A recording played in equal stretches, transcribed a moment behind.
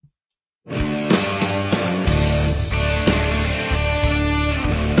Hello,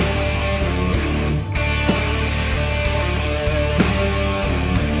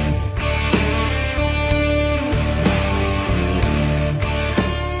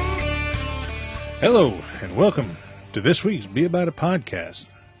 and welcome to this week's Be About It podcast.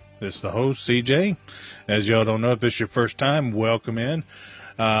 This is the host, CJ. As y'all don't know, if this is your first time, welcome in.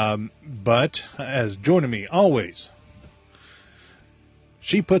 But as joining me always,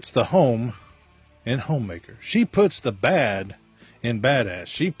 she puts the home in homemaker. She puts the bad in badass.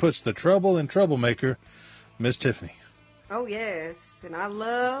 She puts the trouble in troublemaker, Miss Tiffany. Oh, yes. And I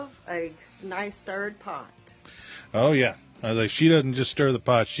love a nice stirred pot. Oh, yeah. I was like, she doesn't just stir the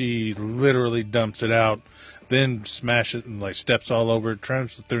pot. She literally dumps it out, then smashes it and like steps all over it,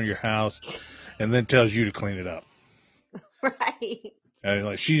 tramps it through your house, and then tells you to clean it up. Right.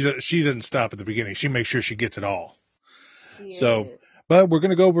 Like she doesn't stop at the beginning. She makes sure she gets it all. Yes. So, but we're going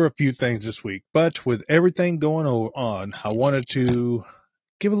to go over a few things this week. But with everything going on, I wanted to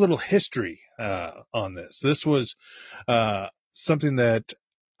give a little history on this. This was something that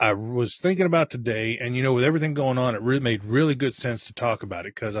I was thinking about today, and with everything going on, it really made really good sense to talk about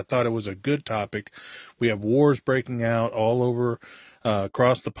it because I thought it was a good topic. We have wars breaking out all over,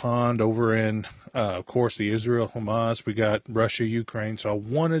 across the pond, over in, of course, the Israel-Hamas. We got Russia-Ukraine. So I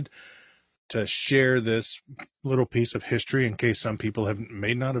wanted to share this little piece of history in case some people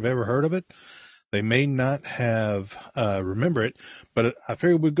may not have ever heard of it. They may not have remember it, but I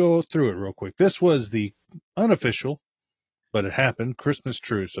figured we'd go through it real quick. This was the unofficial, but it happened, Christmas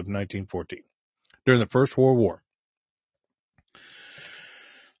truce of 1914 during the First World War.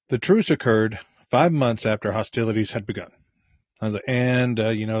 The truce occurred 5 months after hostilities had begun.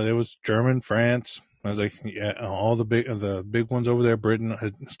 There was German, France. I was like, yeah, all the big ones over there. Britain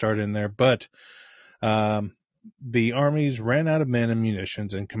had started in there, but the armies ran out of men and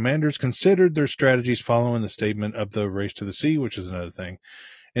munitions, and commanders considered their strategies following the statement of the race to the sea, which is another thing.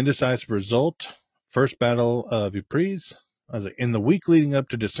 Indecisive result: First Battle of Ypres. In the week leading up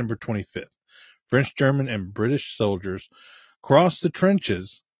to December 25th, French, German, and British soldiers crossed the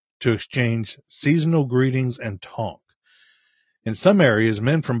trenches to exchange seasonal greetings and talk. In some areas,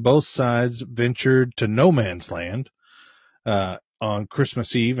 men from both sides ventured to no man's land on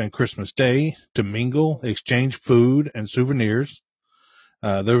Christmas Eve and Christmas Day to mingle, exchange food and souvenirs.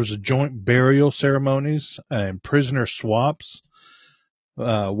 There was a joint burial ceremonies and prisoner swaps,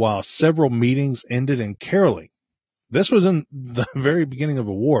 while several meetings ended in caroling. This was in the very beginning of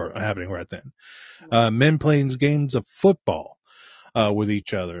a war happening right then. Men playing games of football with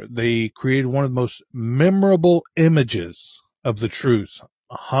each other. They created one of the most memorable images of the truce.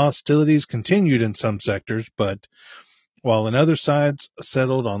 Hostilities continued in some sectors, but while in other sides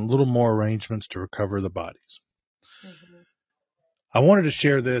settled on little more arrangements to recover the bodies. Mm-hmm. I wanted to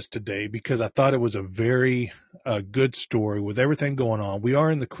share this today because I thought it was a very good story with everything going on. We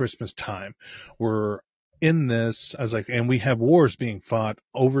are in the Christmas time. We're in this, and we have wars being fought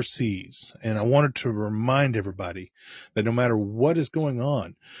overseas. And I wanted to remind everybody that no matter what is going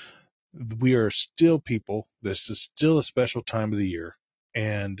on, we are still people. This is still a special time of the year.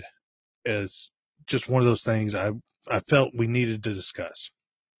 And as just one of those things I felt we needed to discuss.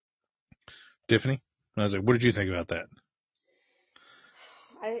 Tiffany, what did you think about that?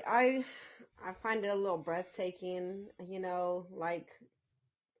 I find it a little breathtaking,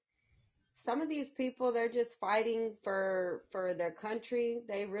 some of these people, they're just fighting for their country.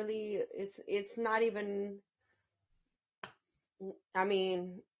 They really, it's not even,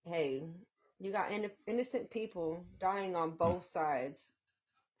 hey, you got innocent people dying on both sides.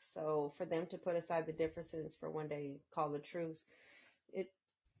 So for them to put aside the differences for one day, call the truce,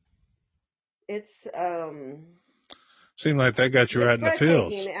 seemed like that got you right in the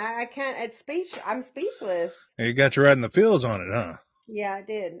feels. I'm speechless. It got you right in the feels on it, huh? Yeah, it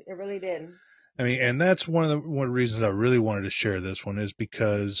did. It really did. And that's one of the reasons I really wanted to share this one is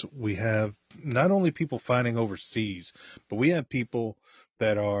because we have not only people fighting overseas, but we have people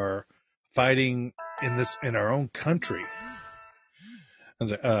that are fighting in our own country.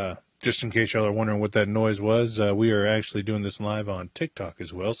 Just in case y'all are wondering what that noise was, we are actually doing this live on TikTok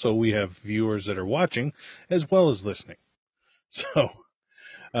as well. So we have viewers that are watching as well as listening. So,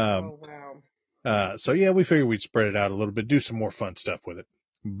 oh, wow. So yeah, we figured we'd spread it out a little bit, do some more fun stuff with it.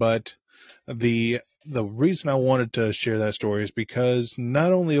 But the reason I wanted to share that story is because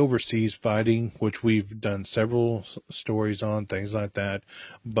not only overseas fighting, which we've done several stories on, things like that,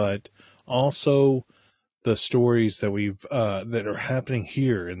 but also the stories that that are happening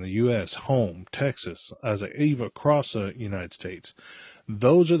here in the U.S., home, Texas, even across the United States.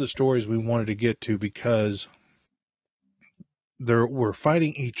 Those are the stories we wanted to get to because we're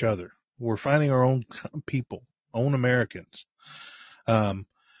fighting each other. We're fighting our own people, own Americans. Um,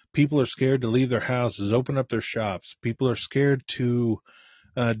 People are scared to leave their houses, open up their shops. People are scared to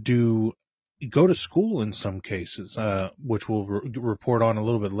do go to school in some cases, which we'll report on a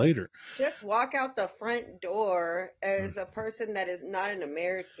little bit later. Just walk out the front door as a person that is not an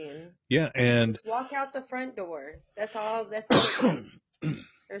American. Yeah, and Just walk out the front door. That's all it takes.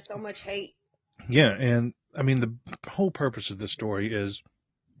 There's so much hate. yeah, and I mean the whole purpose of this story is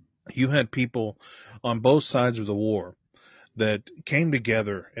you had people on both sides of the war that came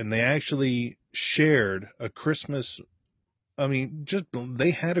together and they actually shared a Christmas. I mean, just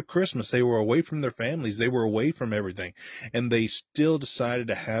they had a Christmas. They were away from their families. They were away from everything, and they still decided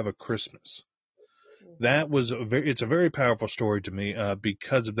to have a Christmas. That was it's a very powerful story to me,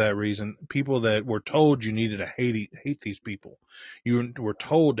 because of that reason. People that were told you needed to hate these people. You were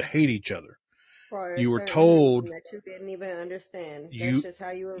told to hate each other. For a You were certain told reason that you didn't even understand. That's you, just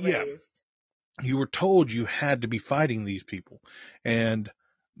how you were yeah, raised. you were told you had to be fighting these people. And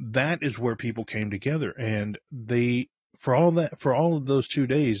that is where people came together. And for all of those 2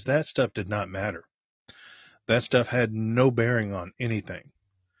 days, that stuff did not matter. That stuff had no bearing on anything.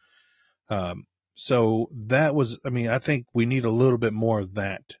 So that was, I mean, I think we need a little bit more of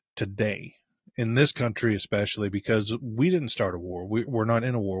that today in this country, especially because we didn't start a war. We're not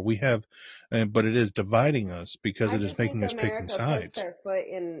in a war. We have, but it is dividing us because I it is just think making us picking America puts sides. their foot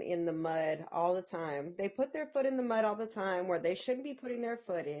in the mud all the time. They put their foot in the mud all the time where they shouldn't be putting their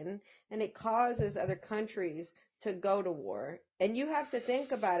foot in, and it causes other countries to go to war. And you have to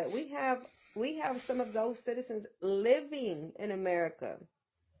think about it. We have some of those citizens living in America.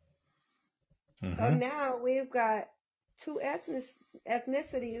 So Hmm. now we've got two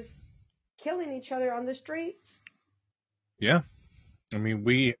ethnicities killing each other on the streets. Yeah. I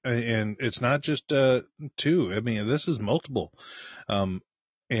mean, and it's not just, two. I mean, this is multiple. Um,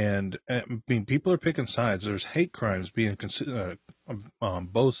 and I mean, people are picking sides. There's hate crimes being on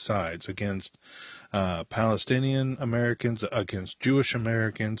both sides against Palestinian Americans, against Jewish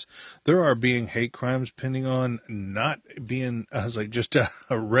Americans. There are being hate crimes pending on not being as like just a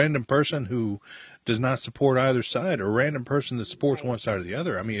random person who does not support either side, or a random person that supports Right. one side or the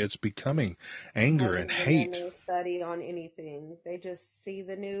other. I mean, it's becoming anger and Haven't done hate. any study on anything. They just see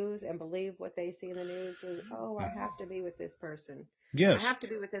the news and believe what they see in the news is, oh, I have to be with this person. I Yes. have to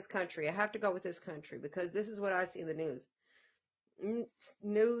be with this country. I have to go with this country because this is what I see in the news. Mm,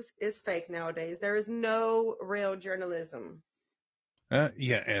 News is fake nowadays. There is no real journalism.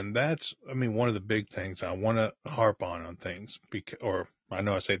 Yeah, and that's, I mean, one of the big things I want to harp on things, because, or I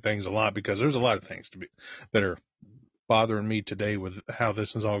know I say things a lot because there's a lot of things that are bothering me today with how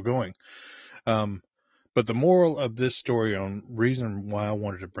this is all going. Um, but the moral of this story, on reason why I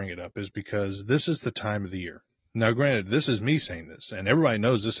wanted to bring it up, is because this is the time of the year. Now, granted, this is me saying this, and everybody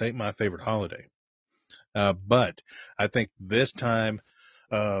knows this ain't my favorite holiday. But I think this time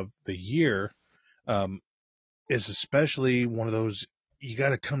of the year, um, is especially one of those you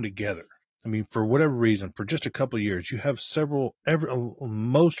got to come together. I mean, for whatever reason, for just a couple of years, you have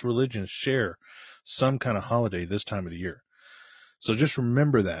most religions share some kind of holiday this time of the year. So just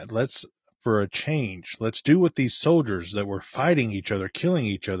remember that. For a change, let's do what these soldiers that were fighting each other, killing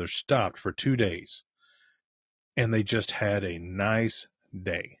each other, stopped for 2 days. And they just had a nice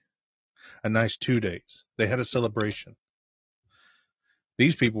day, a nice 2 days. They had a celebration.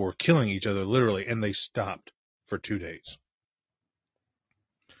 These people were killing each other literally, and they stopped for 2 days.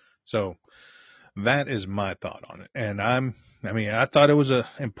 So that is my thought on it. And I mean, I thought it was an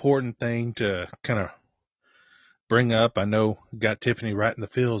important thing to kind of bring up. I know got Tiffany right in the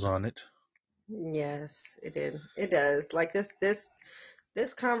feels on it. Yes, it did. It does. Like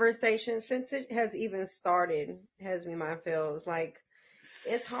this conversation, since it has even started, has me my feels like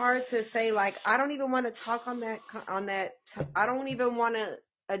it's hard to say. Like I don't even want to talk I don't even want to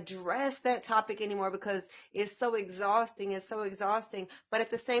address that topic anymore because it's so exhausting. It's so exhausting. But at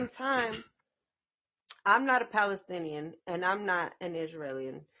the same time, I'm not a Palestinian and I'm not an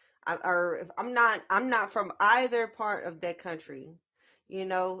Israeli. Or if I'm not from either part of that country,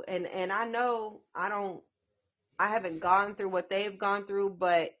 and I know I haven't gone through what they've gone through,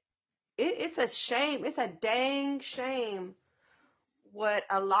 but it's a shame. It's a dang shame what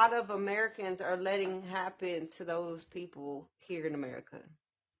a lot of Americans are letting happen to those people here in America.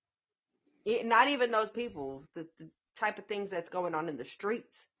 Not even those people, the type of things that's going on in the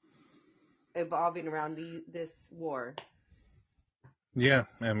streets evolving around this war. Yeah,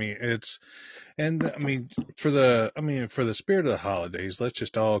 I mean and I mean for the spirit of the holidays, let's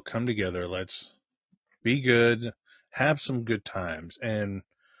just all come together. Let's be good, have some good times, and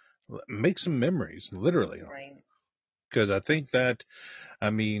make some memories, literally. Right. Because I think that, I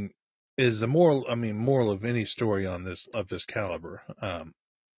mean, is the moral of any story of this caliber.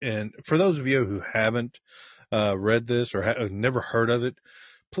 And for those of you who haven't read this or have never heard of it,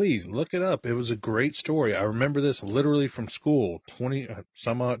 please look it up. It was a great story. I remember this literally from school 20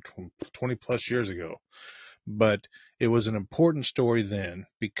 plus years ago, but it was an important story then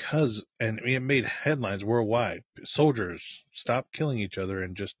because, and it made headlines worldwide. Soldiers stopped killing each other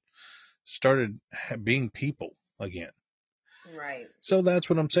and just started being people again. Right. So that's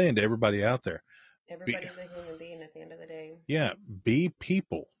what I'm saying to everybody out there. Everybody's a human being at the end of the day. Yeah, be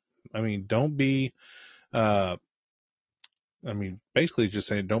people. I mean, don't be, basically just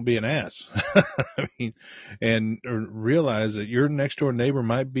saying don't be an ass. I mean, and realize that your next door neighbor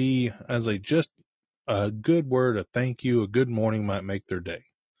might be, just a good word, a thank you, a good morning might make their day.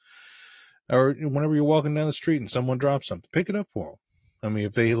 Or whenever you're walking down the street and someone drops something, pick it up for them. I mean,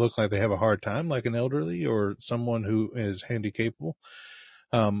 if they look like they have a hard time, like an elderly or someone who is handicapable,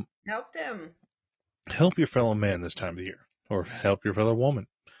 help them. Help your fellow man this time of the year, or help your fellow woman.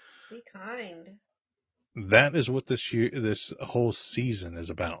 Be kind. That is what this whole season is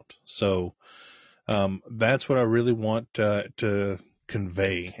about. So, that's what I really want to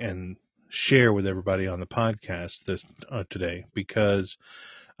convey and share with everybody on the podcast today, because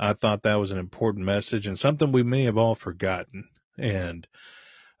I thought that was an important message and something we may have all forgotten. And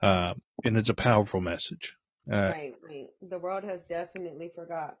it's a powerful message. Right. The world has definitely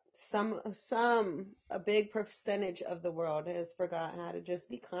forgot. A big percentage of the world has forgotten how to just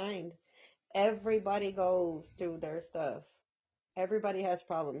be kind. Everybody goes through their stuff. Everybody has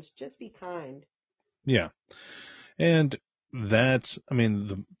problems. Just be kind. Yeah. And that's,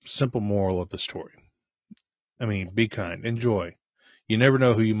 the simple moral of the story. Be kind. Enjoy. You never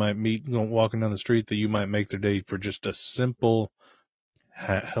know who you might meet walking down the street that you might make their day for just a simple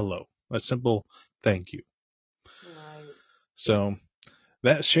hello, a simple thank you. Right. So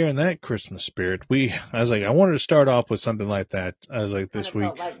that's sharing that Christmas spirit. I wanted to start off with something like that. I was like, this week.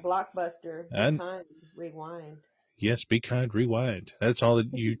 Felt like Blockbuster. Be kind, rewind. Yes, be kind, rewind. That's all that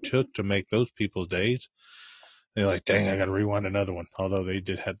you took to make those people's days. They're like, dang, I got to rewind another one. Although they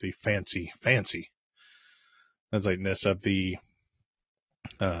did have the fancy. That's like mess up the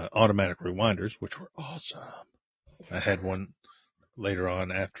automatic rewinders, which were awesome. I had one later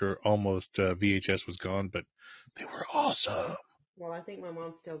on after almost VHS was gone, but they were awesome. Well, I think my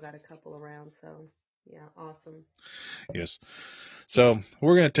mom still got a couple around, so yeah, awesome. Yes. So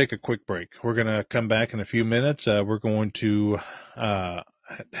we're going to take a quick break. We're going to come back in a few minutes. We're going to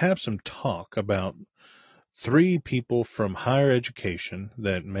have some talk about 3 people from higher education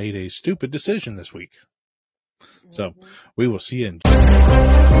that made a stupid decision this week. Mm-hmm. So we will see you in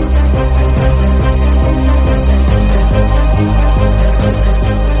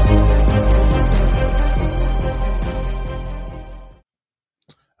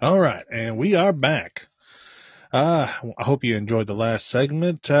All right, and we are back. I hope you enjoyed the last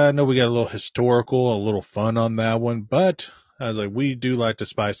segment. I know we got a little historical, a little fun on that one, but we do like to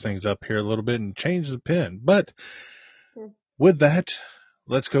spice things up here a little bit and change the pin. But with that,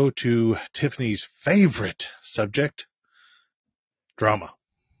 let's go to Tiffany's favorite subject, drama.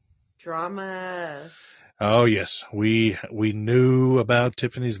 Drama. Oh yes, we knew about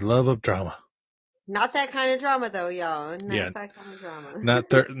Tiffany's love of drama. Not that kind of drama though, y'all. Not that kind of drama.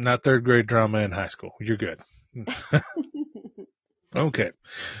 Not third grade drama in high school. You're good. Okay.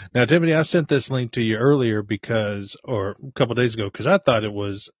 Now, Tiffany, I sent this link to you earlier or a couple of days ago, because I thought it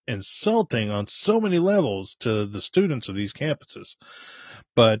was insulting on so many levels to the students of these campuses.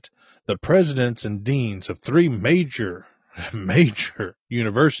 But the presidents and deans of 3 major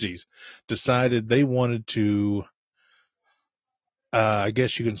universities decided they wanted to, I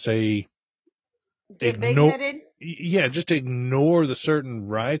guess you can say, just ignore the certain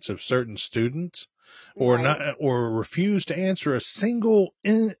rights of certain students, or right. or refuse to answer a single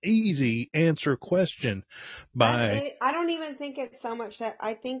easy answer question by. I don't even think it's so much that.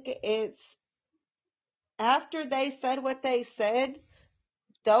 I think it's after they said what they said,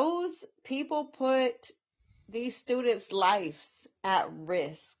 those people put these students' lives at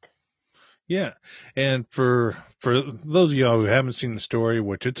risk. Yeah. And for those of y'all who haven't seen the story,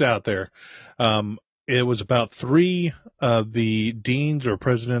 which it's out there, it was about 3 of the deans or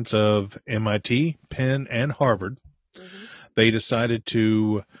presidents of MIT, Penn, and Harvard.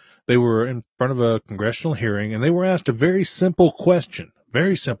 Mm-hmm. They were in front of a congressional hearing, and they were asked a very simple question.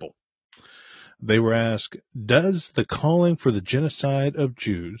 Very simple. They were asked, does the calling for the genocide of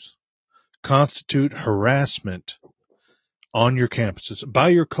Jews constitute harassment on your campuses by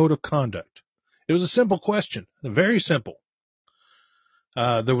your code of conduct? It was a simple question, very simple.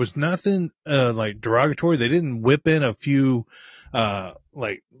 There was nothing like derogatory. They didn't whip in a few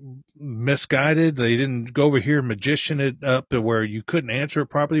like misguided. They didn't go over here and magician it up to where you couldn't answer it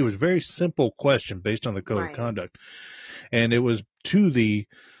properly. It was a very simple question based on the code of Right. conduct, and it was to the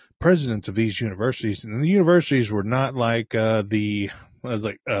presidents of these universities. And the universities were not like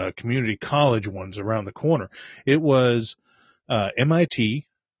community college ones around the corner. It was MIT,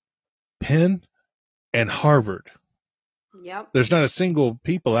 Penn, and Harvard. Yep. There's not a single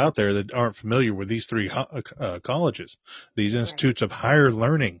people out there that aren't familiar with these three colleges, these institutes of higher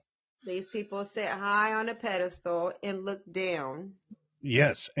learning. These people sit high on a pedestal and look down.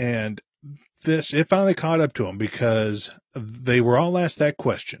 Yes, and it finally caught up to them because they were all asked that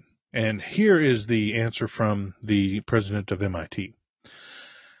question. And here is the answer from the president of MIT.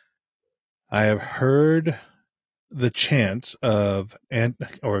 I have heard the chants of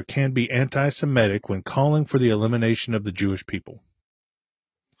or can be anti-Semitic when calling for the elimination of the Jewish people.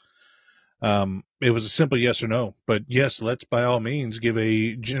 It was a simple yes or no, but yes, let's by all means give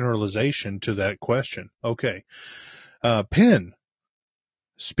a generalization to that question. Okay. Penn,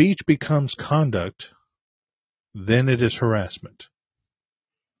 speech becomes conduct, then it is harassment.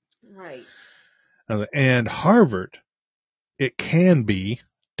 Right. And Harvard, it can be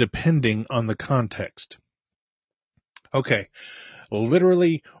depending on the context. Okay.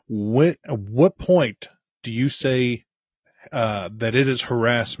 Literally, at what point do you say that it is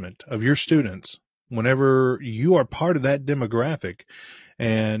harassment of your students whenever you are part of that demographic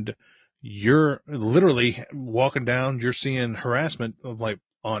and you're literally walking down, you're seeing harassment of like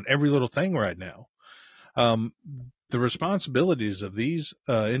on every little thing right now. The responsibilities of these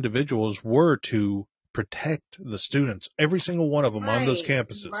individuals were to protect the students, every single one of them on those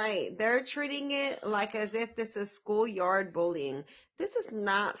campuses. Right. They're treating it like as if this is schoolyard bullying. This is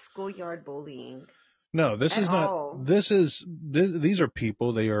not schoolyard bullying. No, this is not. These are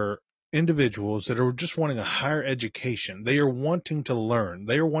people. They are individuals that are just wanting a higher education. They are wanting to learn.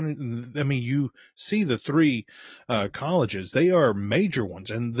 They are wanting. I mean, you see the three colleges. They are major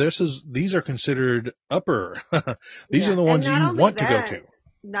ones, and these are considered upper. These are the ones you want to go to.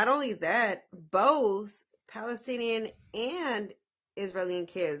 Not only that, both Palestinian and Israeli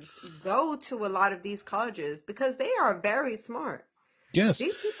kids go to a lot of these colleges because they are very smart. Yes.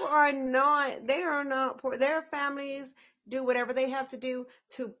 These people are not poor. Their families do whatever they have to do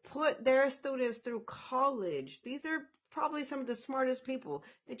to put their students through college. These are probably some of the smartest people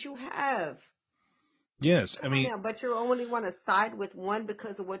that you have. Yes. But you only want to side with one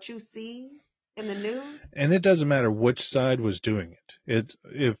because of what you see in the news. And it doesn't matter which side was doing it.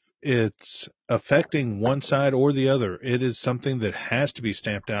 If it's affecting one side or the other, it is something that has to be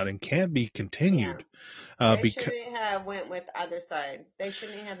stamped out and can't be continued. They shouldn't have went with either side. They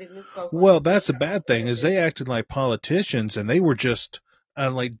shouldn't have even spoken. Well, that's a bad thing, is they acted like politicians and they were just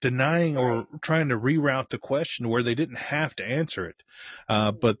like denying or trying to reroute the question where they didn't have to answer it.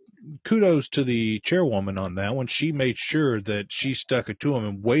 But kudos to the chairwoman on that one. She made sure that she stuck it to them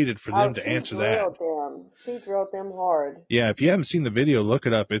and waited for them to answer that. She drilled them hard. Yeah, if you haven't seen the video, look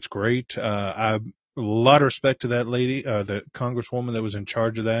it up. It's great. I a lot of respect to that lady, the congresswoman that was in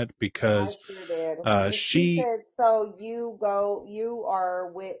charge of that, because she said, so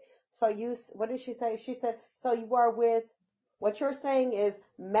what did she say? She said, so you are with, what you're saying is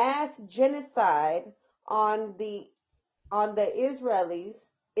mass genocide on the Israelis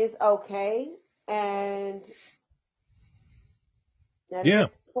is okay, and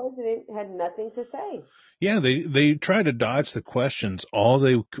this president had nothing to say. Yeah, they tried to dodge the questions all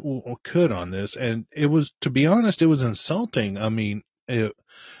they could on this, and it was, to be honest, it was insulting. I mean, these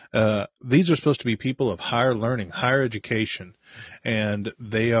are supposed to be people of higher learning, higher education, and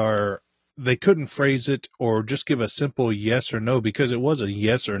they couldn't phrase it or just give a simple yes or no, because it was a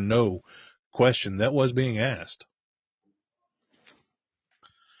yes or no question that was being asked.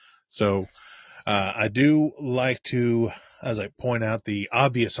 So I do like to, as I point out, the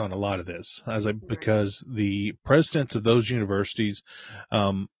obvious on a lot of this, because the presidents of those universities,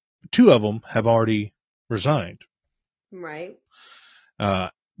 two of them have already resigned. Right.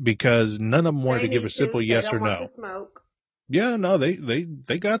 Because none of them wanted to give a simple yes or no. Yeah, no,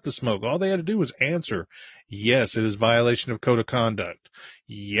 they got the smoke. All they had to do was answer, yes, it is violation of code of conduct.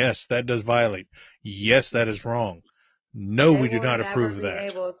 Yes, that does violate. Yes, that is wrong. No, we do not approve of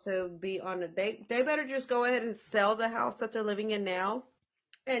that. Able to be on it. They better just go ahead and sell the house that they're living in now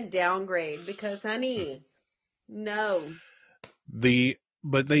and downgrade, because honey, no. The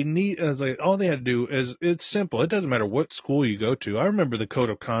but they need, as like, all they had to do is, it's simple. It doesn't matter what school you go to. I remember the code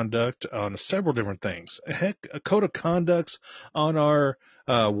of conduct on several different things. Heck, a code of conducts on our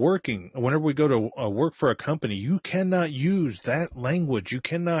working. Whenever we go to work for a company, you cannot use that language. You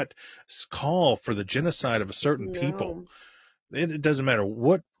cannot call for the genocide of a certain people. No, It doesn't matter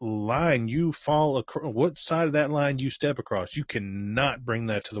what line you fall across, what side of that line you step across. You cannot bring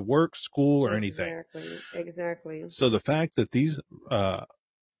that to the work, school, or anything. exactly. So the fact that these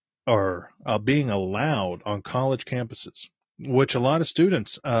are being allowed on college campuses, which a lot of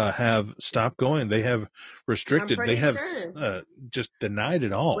students have stopped going. They have I'm restricted. They pretty have sure. just denied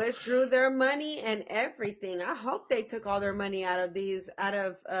it all. Withdrew their money and everything. I hope they took all their money out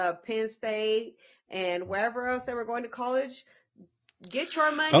of Penn State and wherever else they were going to college. Get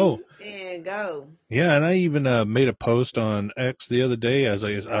your money Oh, and go. yeah, and I even made a post on X the other day as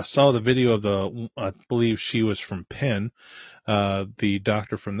I saw the video of I believe she was from Penn, the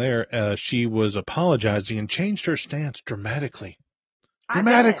doctor from there. She was apologizing and changed her stance dramatically. I bet.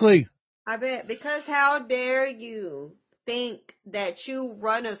 Dramatically. I bet. Because how dare you think that you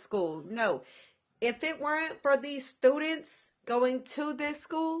run a school? No. If it weren't for these students going to this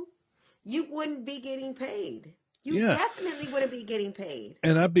school, you wouldn't be getting paid. You Yeah. definitely wouldn't be getting paid.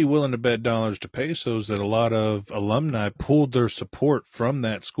 And I'd be willing to bet dollars to pesos that a lot of alumni pulled their support from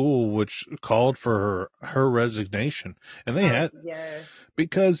that school, which called for her resignation. And they had, Yeah.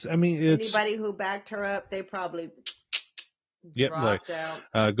 because, I mean, it's, Anybody who backed her up, they probably yep, like, dropped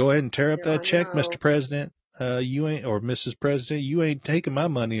out. go ahead and tear up You're that on your check, own. Mr. President. You ain't, or Mrs. President, you ain't taking my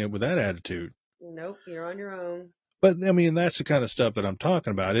money with that attitude. Nope, you're on your own. But, I mean, that's the kind of stuff that I'm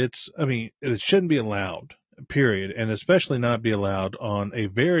talking about. I mean, it shouldn't be allowed, period, and especially not be allowed on a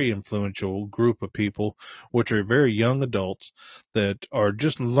very influential group of people, which are very young adults that are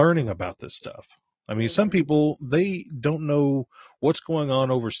just learning about this stuff. I mean, some people, they don't know what's going on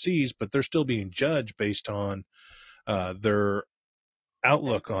overseas, but they're still being judged based on their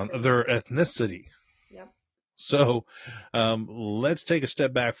outlook on their ethnicity. Yep. So let's take a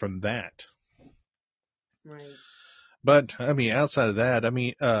step back from that. Right. But I mean, outside of that, I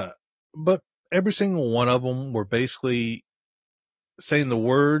mean, but every single one of them were basically saying the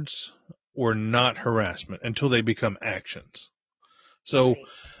words were not harassment until they become actions. So,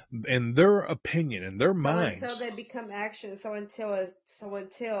 Right. in their opinion, in their So until minds, they become action, so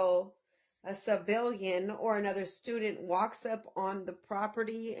until a civilian or another student walks up on the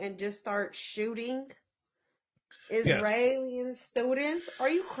property and just starts shooting yeah, Israeli students, are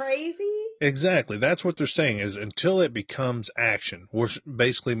you crazy? exactly. That's what they're saying is until it becomes action, which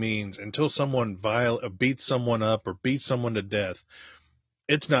basically means until someone beats someone up or beats someone to death,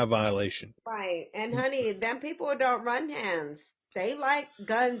 it's not violation. Right. And honey, them people don't run hands. They like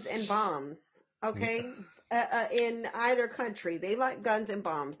guns and bombs. Yeah, Okay? In either country, they like guns and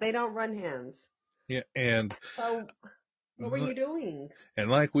bombs. They don't run hands. yeah, and So what were you doing? And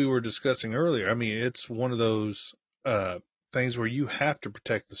like we were discussing earlier, I mean, it's one of those things where you have to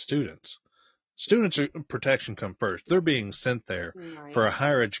protect the students. Students protection come first. They're being sent there for Right. a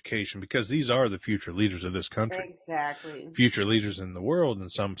higher education because these are the future leaders of this country, Exactly. future leaders in the world in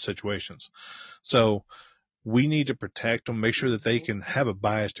some situations. So we need to protect them, make sure that they Mhm. can have a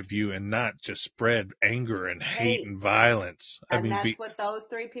biased view and not just spread anger and hate and Hate. violence. I And mean, that's what those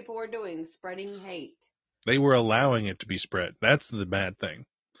three people were doing, spreading hate. they were allowing it to be spread. That's the bad thing.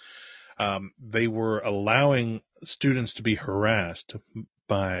 They were allowing students to be harassed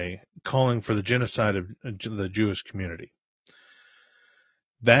by calling for the genocide of the Jewish community.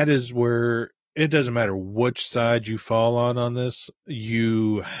 That is where it doesn't matter which side you fall on this.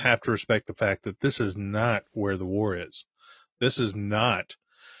 You have to respect the fact that this is not where the war is. This is not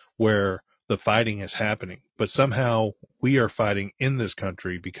where the fighting is happening, but somehow we are fighting in this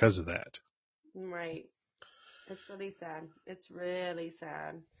country because of that. Right. It's really sad. It's really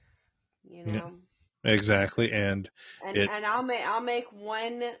sad. You Yeah, know. exactly. And And it, and I'll make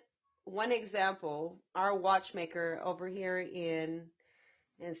one example. Our watchmaker over here in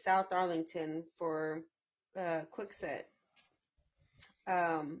South Arlington for Kwikset.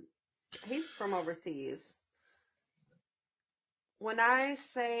 Um, he's from overseas. When I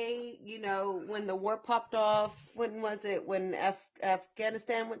say, when the war popped off, when was it? When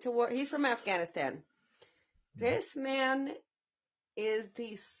Afghanistan went to war? He's from Afghanistan. This man is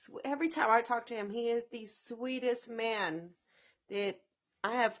every time I talk to him, he is the sweetest man that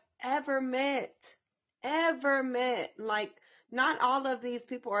I have ever met. Ever met. Like, not all of these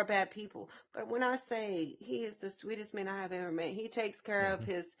people are bad people, but when I say he is the sweetest man I have ever met, he takes care of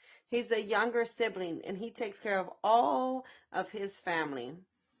he's a younger sibling, and he takes care of all of his family.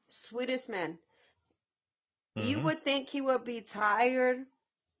 Sweetest man. You mm-hmm. would think he would be tired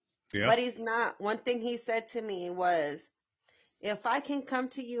Yeah. But he's not. One thing he said to me was, if I can come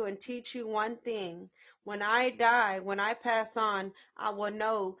to you and teach you one thing, when I die, when I pass on, I will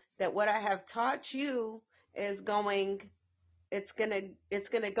know that what I have taught you is going, it's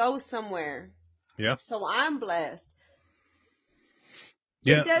gonna go somewhere. Yeah. So I'm blessed. It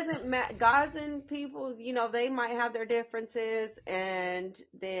Yeah. doesn't matter. Gazan people, they might have their differences, and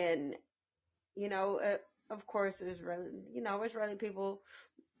then, you know, uh, of course, Israeli people,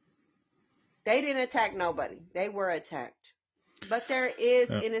 they didn't attack nobody. They were attacked. But there is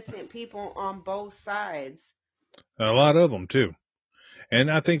Uh, innocent people on both sides. a lot of them too. And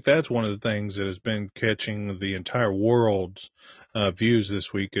I think that's one of the things that has been catching the entire world's views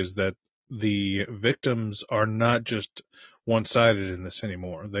this week is that the victims are not just one-sided in this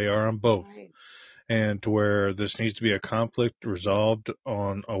anymore. They are on both. Right. And to where this needs to be a conflict resolved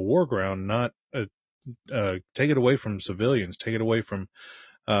on a war ground, not take it away from civilians, take it away from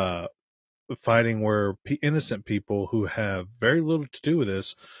uh, fighting where innocent people who have very little to do with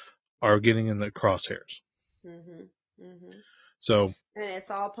this are getting in the crosshairs. Mhm. Mhm. So, And it's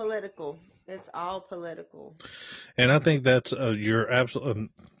all political. It's all political. and I think that's you're absolutely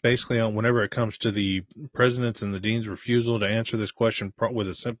basically on whenever it comes to the president's and the dean's refusal to answer this question with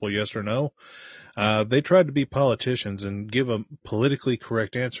a simple yes or no. They tried to be politicians and give a politically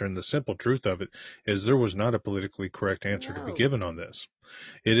correct answer, and the simple truth of it is there was not a politically correct answer to be No. given on this.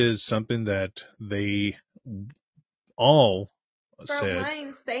 It is something that they all From said,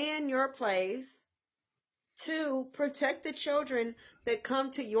 one, stay in your place. Two, protect the children that come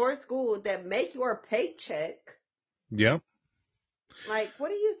to your school that make your paycheck. yeah. Like,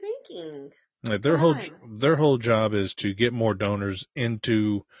 what are you thinking? Like Run. their whole job is to get more donors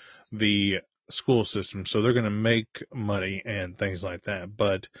into the school system, so they're going to make money and things like that.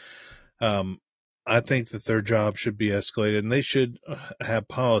 But um, I think that their job should be escalated, and they should have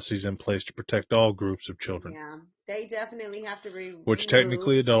policies in place to protect all groups of children, Yeah, they definitely have to be which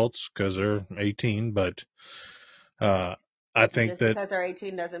technically removed. adults because they're 18. But uh, I think Just that because they're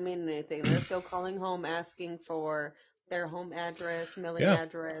 18 doesn't mean anything. They're still calling home asking for their home address, mailing yeah,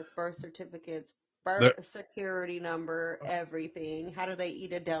 address, birth certificates, they're birth security number, everything. How do they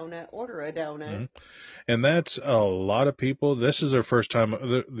eat a donut? Order a donut. mhm. And that's a lot of people. This is their first time.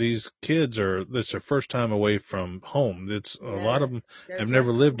 These kids are, this their first time away from home. It's a lot of them Yes, they're have never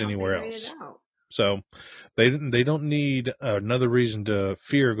just lived now anywhere figuring it else. out. So they don't need another reason to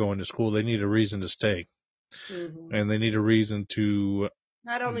fear going to school. They need a reason to stay, Hmm. and they need a reason to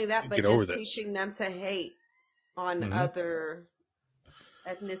Not only that, but get over just this. teaching them to hate on Hmm. other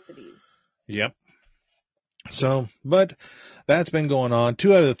ethnicities. Yep. So, but that's been going on.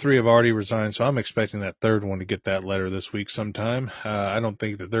 2 out of the 3 have already resigned, so I'm expecting that third one to get that letter this week sometime. I don't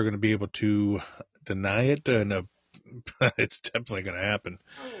think that they're going to be able to deny it, and it's definitely going to happen.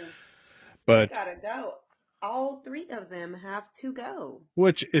 Oh, they But gotta go. All 3 of them have to go.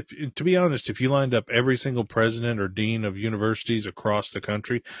 which, if to be honest, if you lined up every single president or dean of universities across the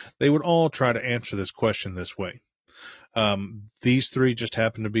country, they would all try to answer this question this way. These 3 just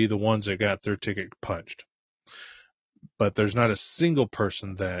happen to be the ones that got their ticket punched, but there's not a single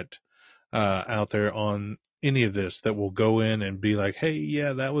person that out there on any of this that will go in and be like, hey,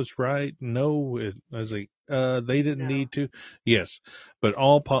 yeah, that was right. No, I was like, they didn't No. need to. Yes, but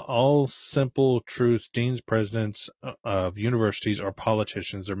all simple truth deans, presidents of universities are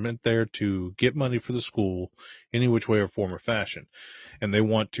politicians. They're meant there to get money for the school any which way or form or fashion. And they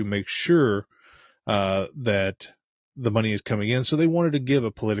want to make sure, that the money is coming in. So they wanted to give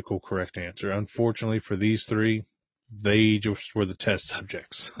a political correct answer. Unfortunately for these 3, they just were the test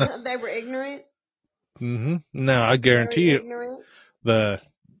subjects. They were ignorant. Now, I Very guarantee you, ignorant. the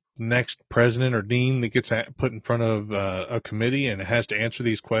next president or dean that gets put in front of a committee and has to answer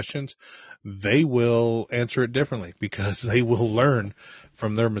these questions, they will answer it differently because they will learn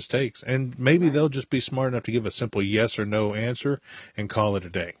from their mistakes. And maybe Right. they'll just be smart enough to give a simple yes or no answer and call it a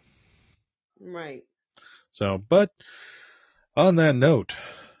day. Right. So, but on that note,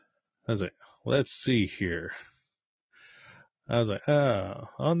 I was like, let's see here. I was like,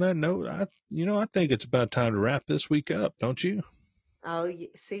 on that note, I think it's about time to wrap this week up, don't you? Oh,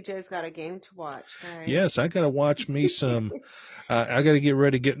 CJ's got a game to watch, okay? Yes, I gotta watch me some. I gotta get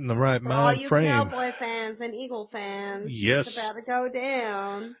ready, get in the right For all mind you frame. Cowboy fans and Eagle fans, it's Yes, about to go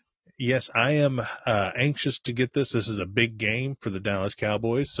down. yes, I am anxious to get this. This is a big game for the Dallas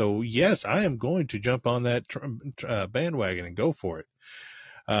Cowboys, so yes, I am going to jump on that bandwagon and go for it.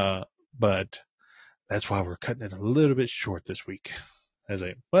 But that's why we're cutting it a little bit short this week.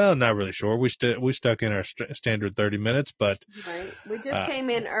 Well, not really short. We stuck in our standard 30 minutes, but Right. We just uh, came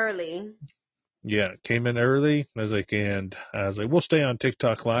in early. Yeah, came in early. I was like, we'll stay on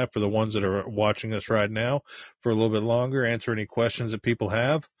TikTok Live for the ones that are watching us right now for a little bit longer, answer any questions that people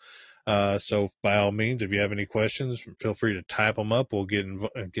have. So by all means, if you have any questions, feel free to type them up. We'll get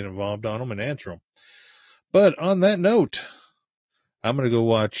involved on them and answer them. But on that note, I'm going to go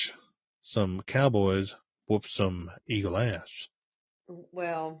watch some Cowboys whoop some Eagle ass.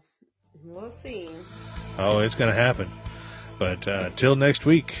 Well, we'll see. Oh, it's going to happen. But till next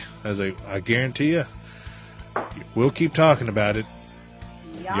week, as I guarantee you, we'll keep talking about it.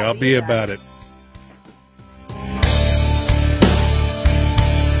 Y'all be about it.